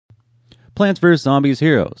Plants vs. Zombies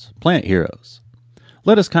Heroes, Plant Heroes.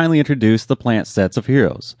 Let us kindly introduce the plant sets of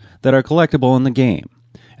heroes that are collectible in the game.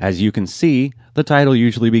 As you can see, the title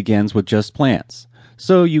usually begins with just plants,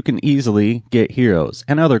 so you can easily get heroes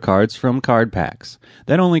and other cards from card packs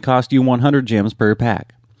that only cost you 100 gems per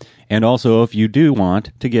pack. And also, if you do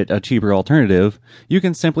want to get a cheaper alternative, you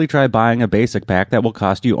can simply try buying a basic pack that will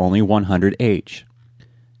cost you only 100 H.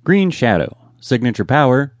 Green Shadow, Signature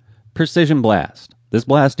Power, Precision Blast. This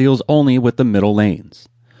blast deals only with the middle lanes.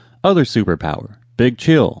 Other superpower, Big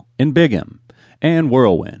Chill, Embiggen, and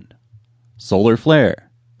Whirlwind. Solar Flare,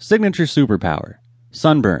 Signature Superpower,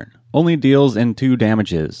 Sunburn, only deals in 2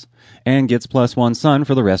 damages, and gets +1 sun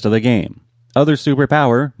for the rest of the game. Other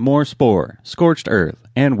superpower, More Spore, Scorched Earth,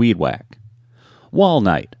 and Weed Whack. Wall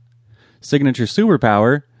Knight, Signature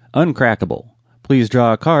Superpower, Uncrackable. Please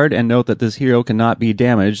draw a card and note that this hero cannot be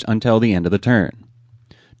damaged until the end of the turn.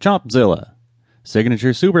 Chompzilla,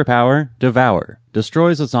 Signature Superpower, Devour,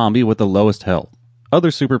 destroys a zombie with the lowest health. Other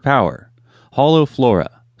superpower, Hollow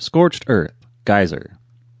Flora, Scorched Earth, Geyser.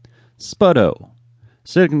 Spuddo,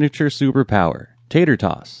 Signature Superpower, Tater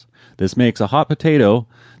Toss. This makes a hot potato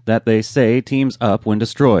that they say teams up when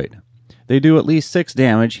destroyed. They do at least 6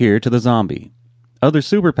 damage here to the zombie. Other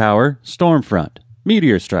superpower, Stormfront,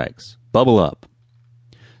 Meteor Strikes, Bubble Up.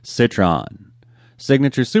 Citron,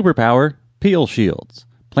 Signature Superpower, Peel Shields.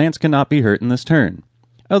 Plants cannot be hurt in this turn.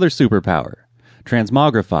 Other superpower,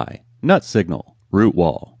 Transmogrify, Nut Signal, Root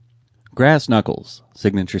Wall. Grass Knuckles,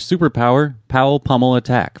 Signature Superpower, Powell Pummel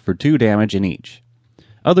Attack for 2 damage in each.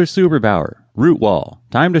 Other superpower, Root Wall,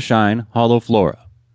 Time to Shine, Hollow Flora.